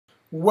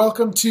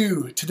Welcome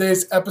to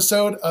today's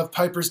episode of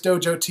Piper's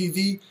Dojo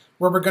TV,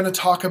 where we're going to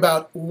talk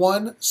about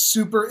one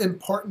super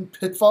important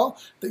pitfall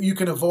that you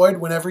can avoid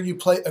whenever you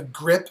play a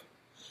grip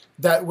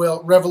that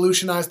will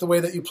revolutionize the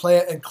way that you play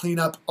it and clean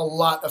up a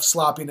lot of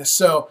sloppiness.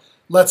 So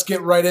let's get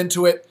right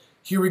into it.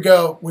 Here we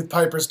go with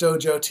Piper's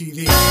Dojo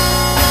TV.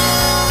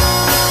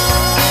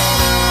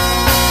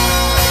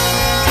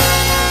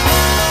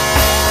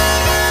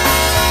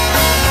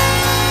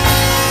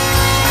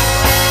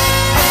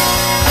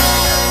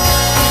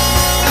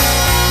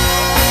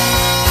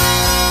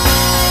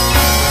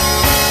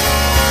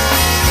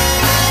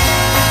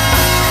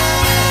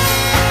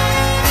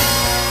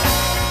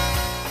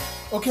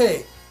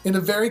 Okay, in a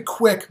very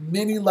quick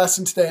mini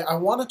lesson today, I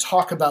want to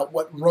talk about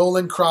what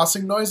rolling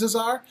crossing noises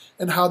are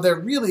and how they're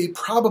really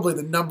probably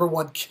the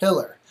 #1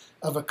 killer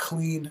of a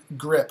clean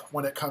grip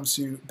when it comes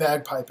to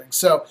bagpiping.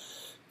 So,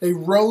 a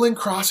rolling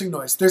crossing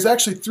noise. There's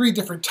actually 3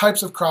 different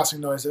types of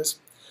crossing noises,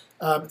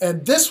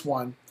 and this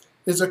one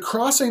is a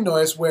crossing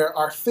noise where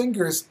our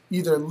fingers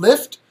either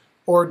lift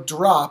or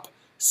drop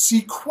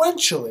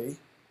sequentially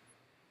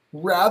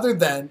rather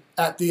than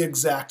at the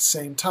exact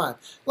same time.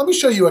 Let me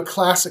show you a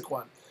classic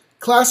one.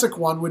 Classic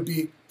one would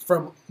be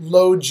from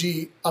low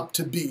G up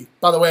to B.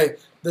 By the way,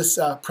 this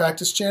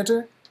practice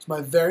chanter is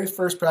my very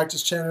first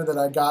practice chanter that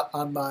I got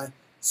on my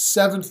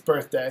 7th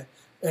birthday,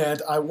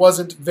 and I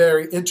wasn't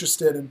very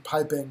interested in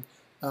piping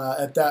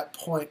at that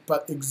point,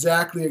 but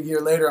exactly a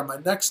year later on my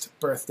next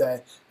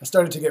birthday, I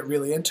started to get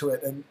really into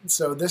it, and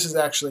so this is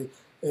actually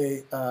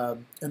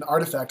an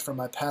artifact from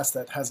my past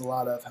that has a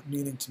lot of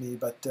meaning to me,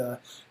 but there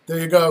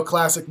you go,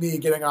 classic me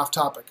getting off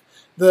topic.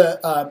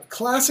 The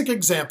classic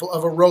example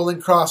of a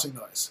rolling crossing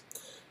noise.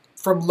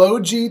 From low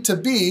G to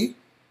B,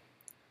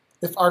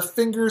 if our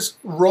fingers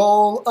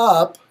roll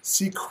up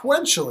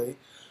sequentially,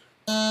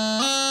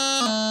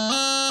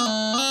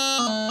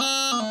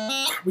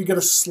 we get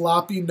a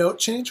sloppy note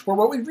change, where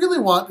what we really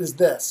want is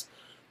this,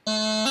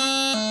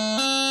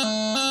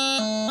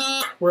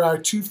 where our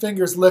 2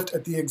 fingers lift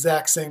at the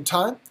exact same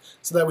time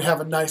so that we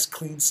have a nice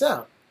clean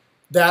sound.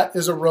 That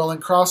is a rolling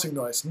crossing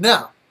noise.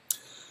 Now,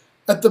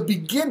 at the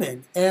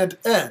beginning and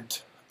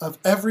end of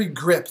every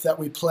grip that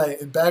we play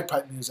in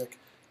bagpipe music,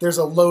 there's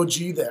a low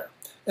G there.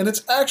 And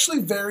it's actually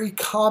very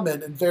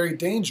common and very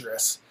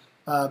dangerous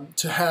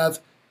to have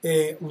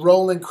a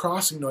rolling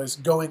crossing noise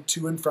going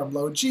to and from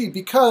low G,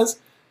 because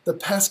the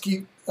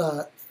pesky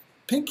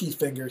pinky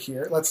finger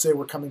here, let's say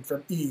we're coming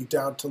from E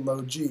down to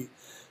low G,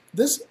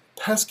 this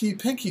pesky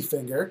pinky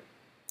finger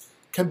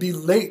can be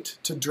late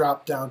to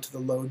drop down to the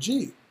low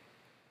G.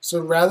 So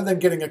rather than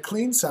getting a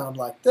clean sound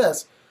like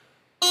this,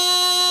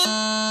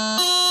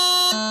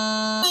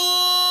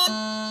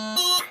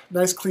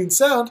 nice clean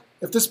sound,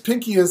 if this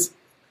pinky is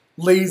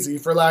lazy,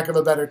 for lack of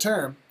a better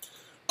term,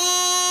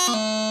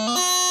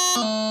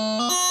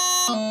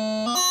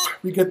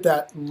 we get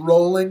that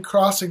rolling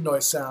crossing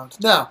noise sound.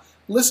 Now,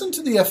 listen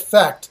to the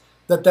effect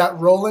that that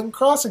rolling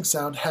crossing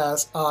sound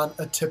has on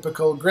a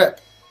typical grip.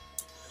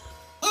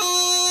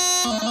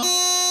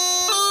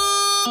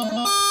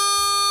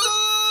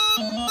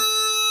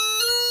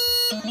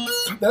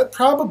 That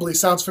probably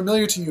sounds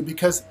familiar to you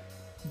because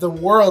the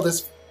world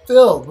is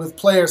filled with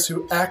players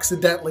who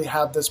accidentally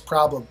have this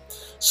problem.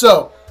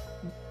 So,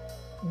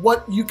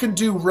 what you can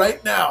do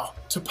right now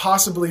to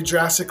possibly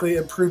drastically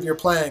improve your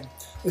playing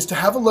is to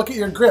have a look at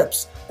your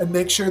grips and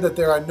make sure that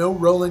there are no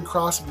rolling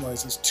crossing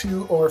noises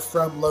to or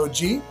from low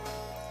G,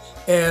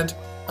 and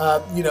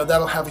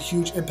that'll have a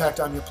huge impact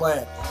on your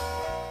playing.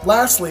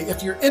 Lastly,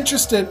 if you're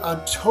interested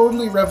on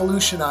totally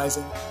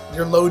revolutionizing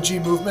your low G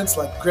movements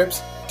like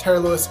grips, Terry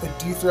Lewis, and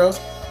D-throws,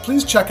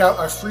 please check out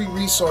our free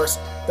resource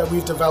that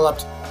we've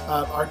developed,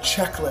 our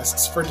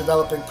checklists for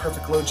developing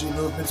perfect low G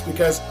movements,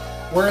 because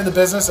we're in the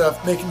business of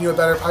making you a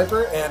better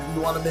piper, and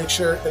we want to make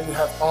sure that you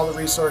have all the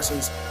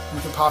resources you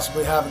can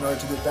possibly have in order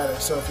to get better.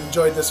 So if you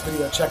enjoyed this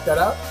video, check that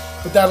out.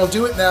 But that'll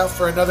do it now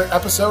for another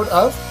episode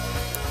of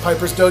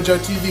Piper's Dojo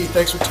TV.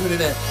 Thanks for tuning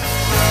in.